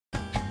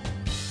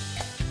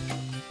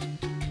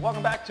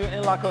Welcome back to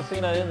In La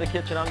Cocina, In the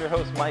Kitchen. I'm your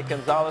host, Mike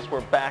Gonzalez.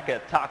 We're back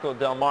at Taco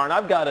Del Mar, and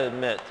I've got to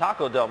admit,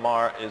 Taco Del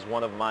Mar is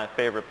one of my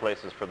favorite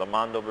places for the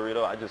Mondo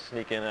Burrito. I just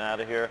sneak in and out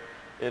of here.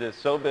 It is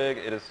so big,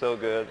 it is so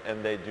good,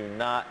 and they do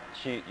not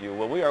cheat you.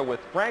 Well, we are with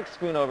Frank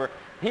Schoonover.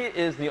 He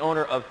is the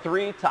owner of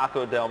 3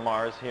 Taco Del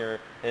Mars here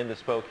in the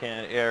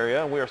Spokane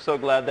area, and we are so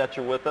glad that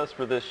you're with us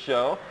for this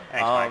show.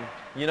 Thanks, Mike.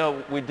 You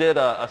know, we did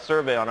a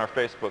survey on our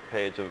Facebook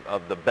page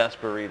of the best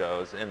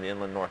burritos in the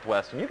Inland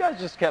Northwest, and you guys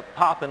just kept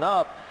popping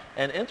up.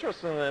 And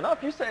interestingly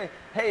enough, you say,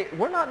 hey,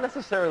 we're not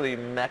necessarily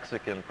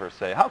Mexican per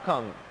se. How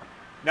come?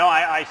 No,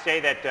 I say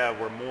that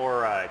we're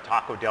more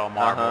Taco Del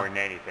Mar more than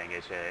anything.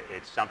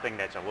 It's something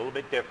that's a little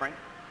bit different.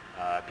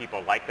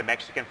 People like the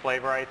Mexican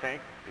flavor, I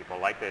think. People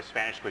like the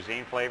Spanish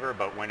cuisine flavor,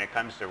 but when it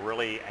comes to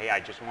really, hey,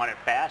 I just want it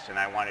fast and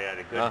I want it at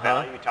a good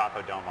value,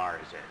 Taco Del Mar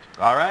is it.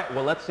 All right,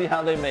 well, let's see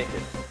how they make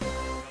it.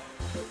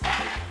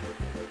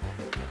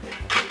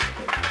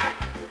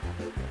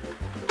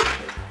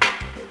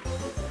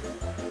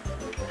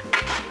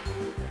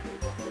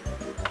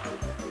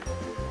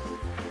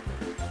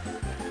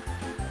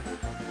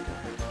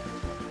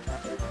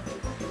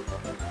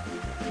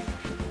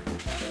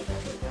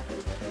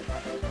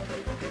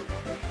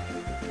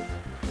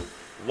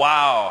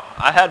 Wow,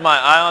 I had my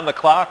eye on the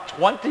clock.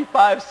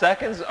 25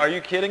 seconds? Are you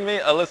kidding me?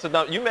 Alyssa,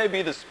 no, you may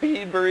be the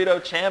speed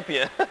burrito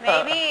champion.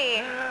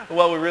 Maybe.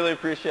 Well, we really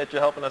appreciate you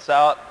helping us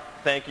out.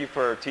 Thank you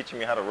for teaching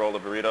me how to roll a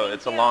burrito.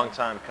 It's a long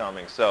time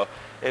coming. So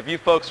if you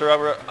folks are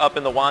ever up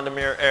in the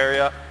Windermere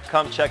area,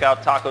 come check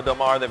out Taco Del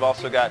Mar. They've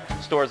also got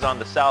stores on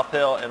the South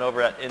Hill and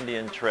over at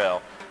Indian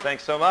Trail.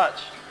 Thanks so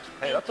much.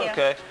 Hey, that's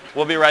okay.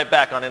 We'll be right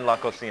back on In La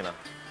Cocina.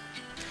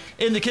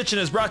 In the Kitchen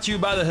is brought to you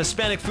by the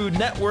Hispanic Food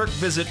Network.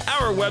 Visit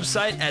our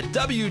website at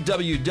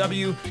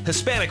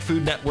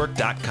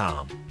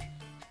www.hispanicfoodnetwork.com.